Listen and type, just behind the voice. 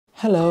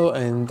Hello,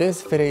 in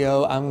this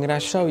video I'm gonna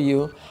show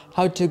you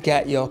how to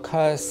get your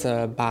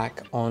cursor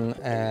back on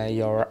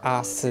your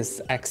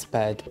Asus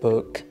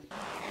ExpertBook.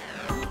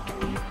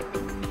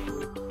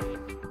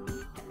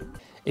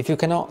 If you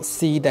cannot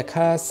see the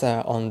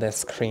cursor on the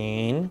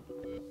screen,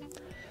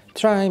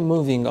 try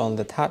moving on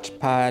the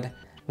touchpad.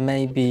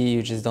 Maybe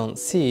you just don't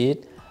see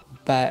it,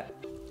 but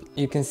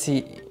you can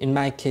see in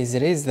my case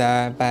it is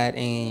there, but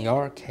in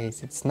your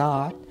case it's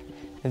not.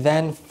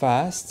 Then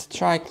first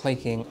try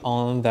clicking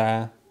on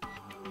the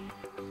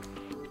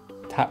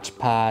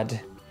touchpad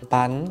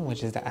button,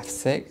 which is the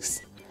F6.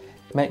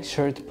 Make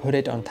sure to put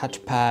it on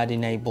touchpad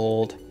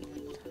enabled.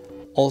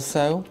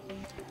 Also,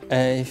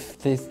 if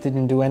this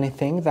didn't do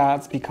anything,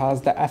 that's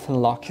because the FN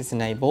lock is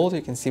enabled.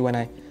 You can see when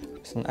I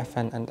press on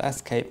FN and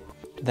escape,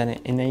 then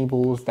it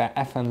enables the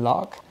FN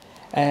lock.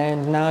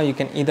 And now you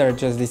can either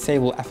just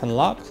disable FN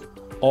lock,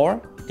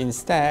 or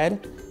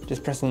instead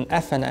just press on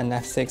FN and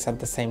F6 at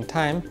the same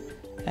time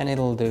and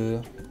it'll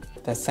do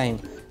the same.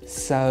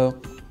 So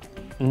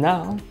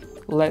now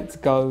let's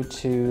go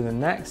to the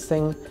next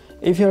thing.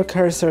 If your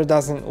cursor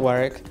doesn't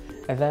work,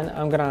 then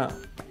I'm gonna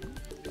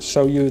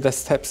show you the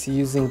steps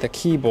using the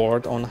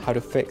keyboard on how to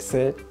fix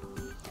it.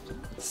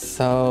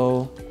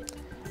 So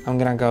I'm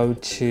gonna go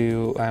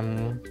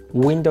to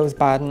Windows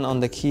button on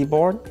the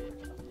keyboard,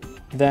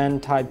 then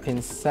type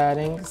in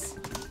settings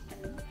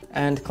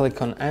and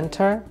click on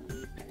enter.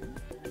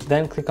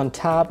 Then click on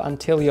tab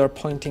until you're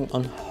pointing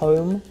on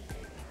home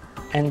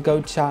and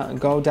go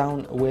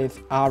down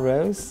with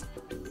arrows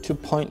to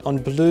point on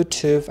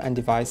Bluetooth and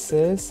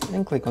devices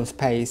and click on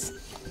space.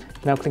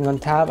 Now click on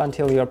tab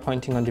until you're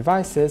pointing on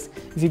devices.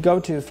 If you go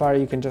too far,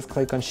 you can just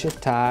click on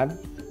shift tab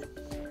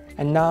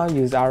and now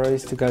use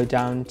arrows to go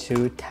down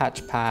to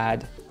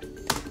touchpad.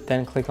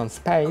 Then click on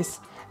space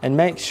and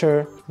make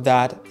sure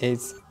that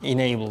it's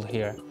enabled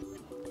here.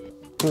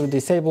 To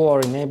disable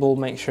or enable,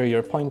 make sure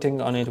you're pointing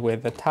on it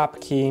with the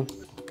tab key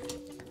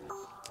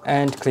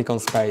and click on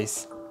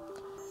space.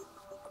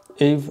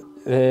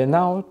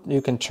 Now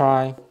you can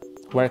try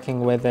working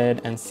with it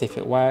and see if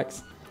it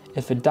works.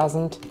 If it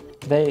doesn't,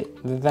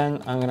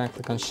 then I'm gonna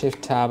click on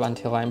shift tab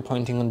until I'm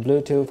pointing on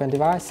Bluetooth and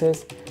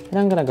devices, and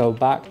I'm gonna go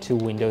back to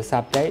Windows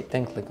Update,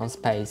 then click on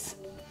space.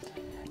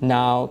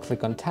 Now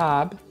click on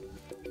tab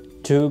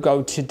to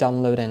go to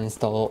download and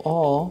install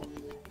all,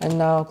 and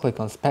now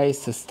click on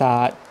space to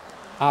start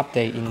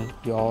updating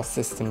your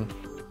system.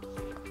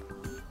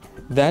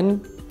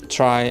 Then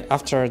try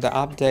after the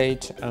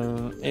update,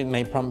 it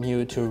may prompt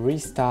you to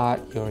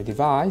restart your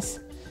device.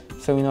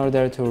 So in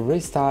order to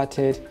restart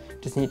it,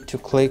 just need to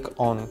click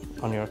on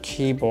your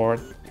keyboard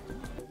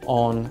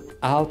on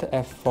Alt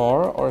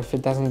F4, or if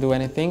it doesn't do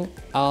anything,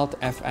 Alt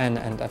FN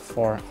and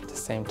F4 at the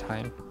same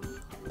time.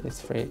 These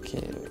three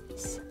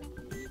keys.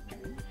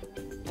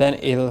 Then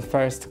it'll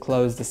first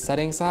close the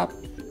settings app.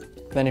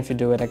 Then if you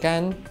do it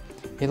again,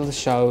 it'll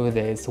show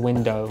this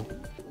window.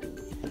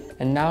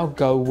 And now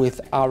go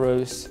with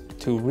arrows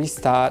to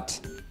restart.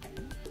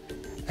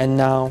 And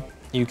now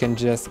you can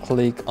just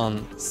click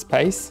on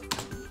space.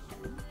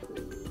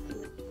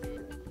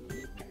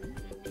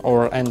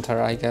 Or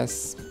enter, I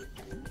guess.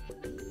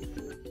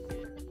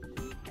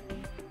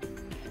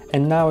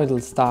 And now it'll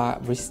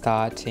start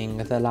restarting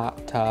the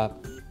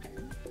laptop.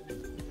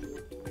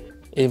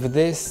 If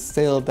this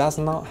still does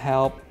not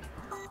help,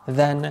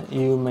 then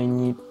you may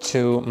need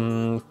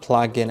to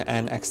plug in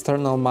an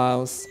external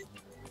mouse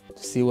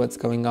to see what's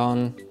going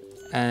on.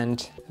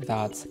 And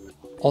that's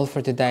all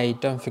for today.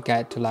 Don't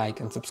forget to like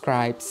and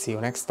subscribe. See you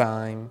next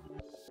time.